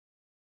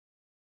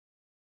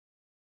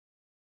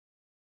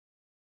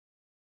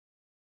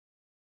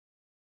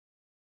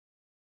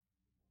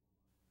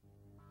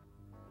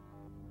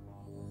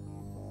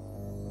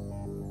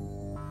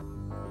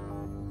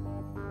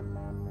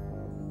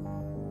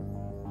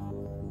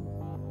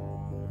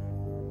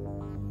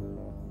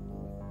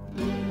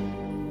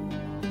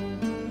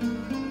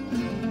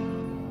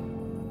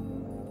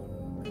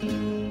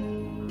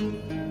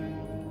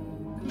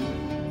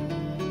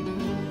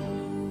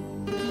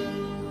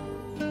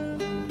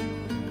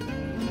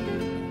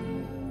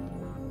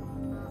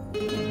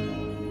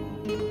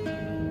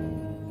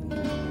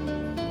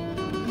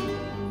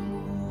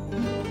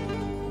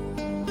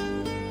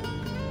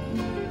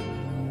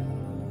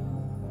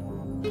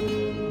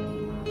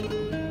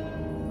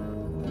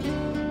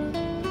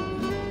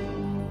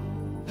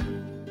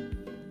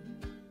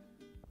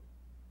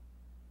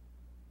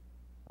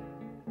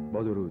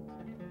با درود.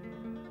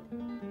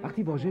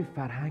 وقتی واژه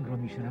فرهنگ را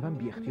میشنوم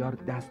بی اختیار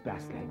دست به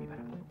اسلحه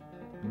میبرم.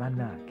 من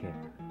نه که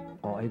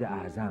قائد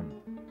اعظم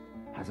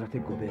حضرت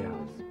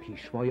گوبلز،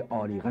 پیشوای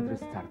عالی قدر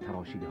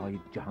سرتراشیده های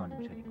جهان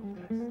چنین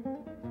گفته است.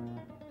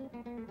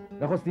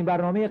 نخستین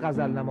برنامه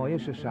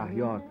غزلنمایش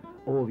شهیار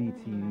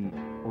OVTV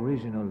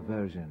Original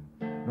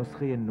Version،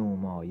 نسخه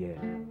مایه،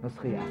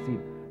 نسخه اصیل،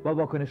 با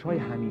واکنش های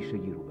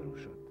همیشگی روبرو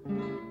شد.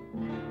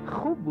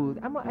 خوب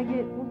بود، اما اگه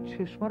اون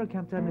چشما رو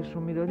کمتر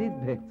نشون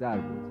میدادید بهتر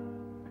بود.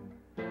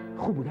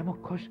 خوب بود، اما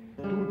کاش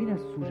دوربین از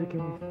سوژه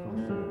کمی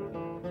فاصله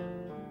میگرفت.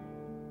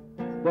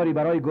 باری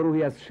برای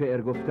گروهی از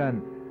شعر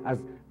گفتن،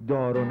 از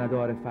دار و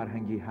ندار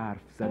فرهنگی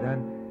حرف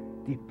زدن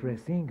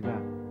دیپرسینگ و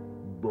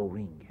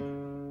بورینگ.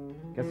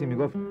 کسی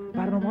میگفت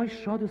برنامه‌های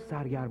شاد و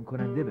سرگرم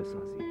کننده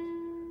بسازید.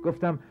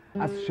 گفتم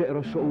از شعر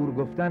و شعور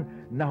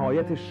گفتن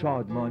نهایت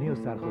شادمانی و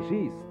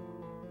سرخوشی است.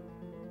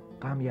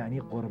 غم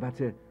یعنی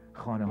غربت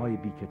خانه‌های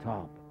بی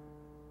کتاب.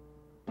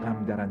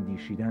 غم در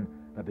اندیشیدن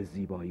و به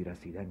زیبایی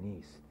رسیدن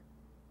نیست.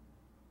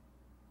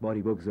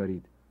 باری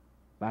بگذارید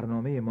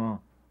برنامه ما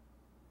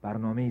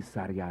برنامه‌ای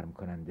سرگرم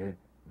کننده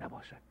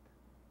نباشد.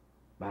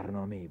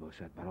 برنامه‌ای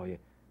باشد برای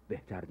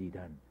بهتر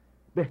دیدن،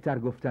 بهتر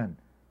گفتن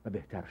و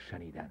بهتر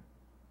شنیدن.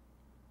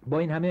 با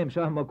این همه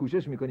امشب ما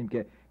کوشش میکنیم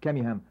که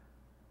کمی هم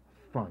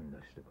فان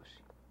داشته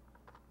باشیم.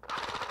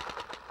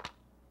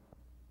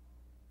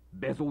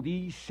 به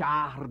زودی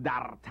شهر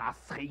در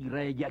تسخیر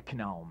یک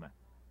نام،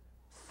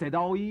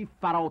 صدایی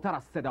فراتر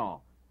از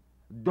صدا،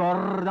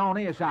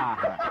 دردانه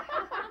شهر،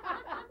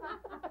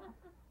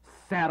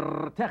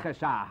 سرتخ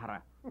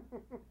شهر،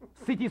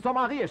 سیتی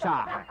سماقی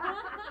شهر.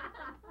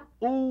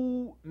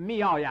 او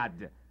می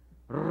آید،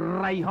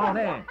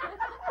 ریحانه،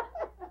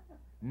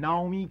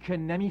 نامی که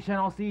نمی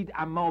شناسید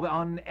اما به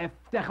آن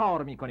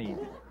افتخار می کنید.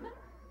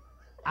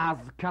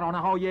 از کرانه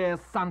های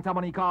سانتا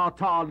مونیکا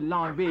تا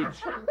لانگ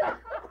بیچ،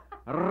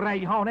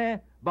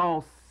 ریحانه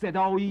با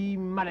صدایی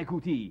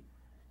ملکوتی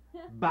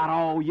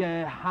برای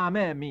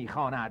همه می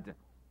خواند.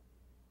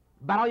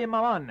 برای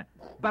مامان،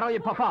 برای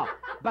پاپا،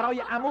 برای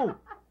عمو،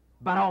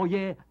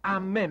 برای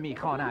عمه می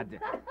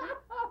خواند.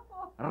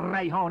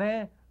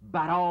 ریحانه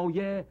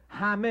برای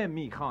همه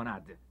می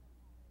خواند.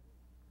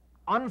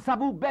 آن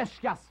سبو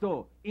بشکست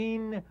و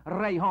این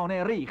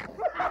ریحانه ریخت.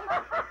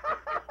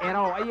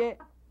 ارائه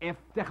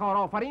افتخار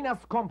آفرین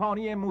از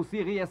کمپانی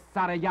موسیقی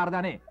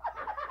سرگردنه.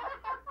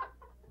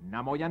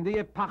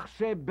 نماینده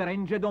پخش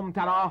برنج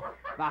دمطلا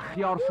و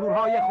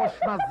خیارشورهای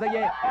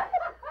خوشمزه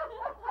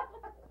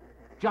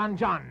جان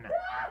جان.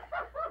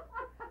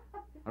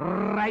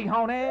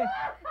 ریحانه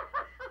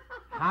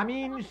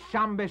همین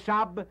شنبه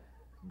شب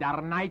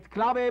در نایت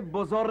کلاب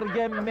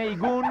بزرگ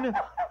میگون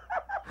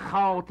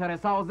خاطر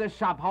ساز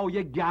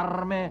شبهای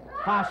گرم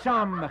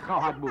پشم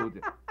خواهد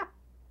بود.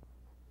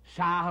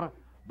 شهر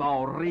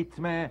با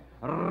ریتم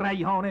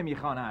ریحانه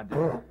میخواند.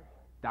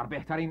 در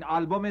بهترین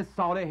آلبوم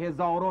سال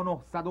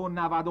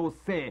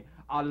 1993،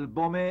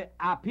 آلبوم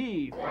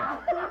اپیف.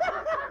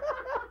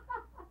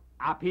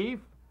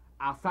 اپیف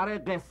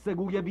اثر قصه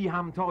گوی بی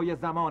همتای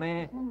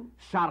زمانه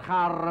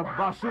شرخر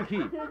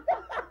باشوکی.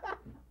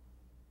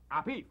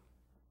 اپیف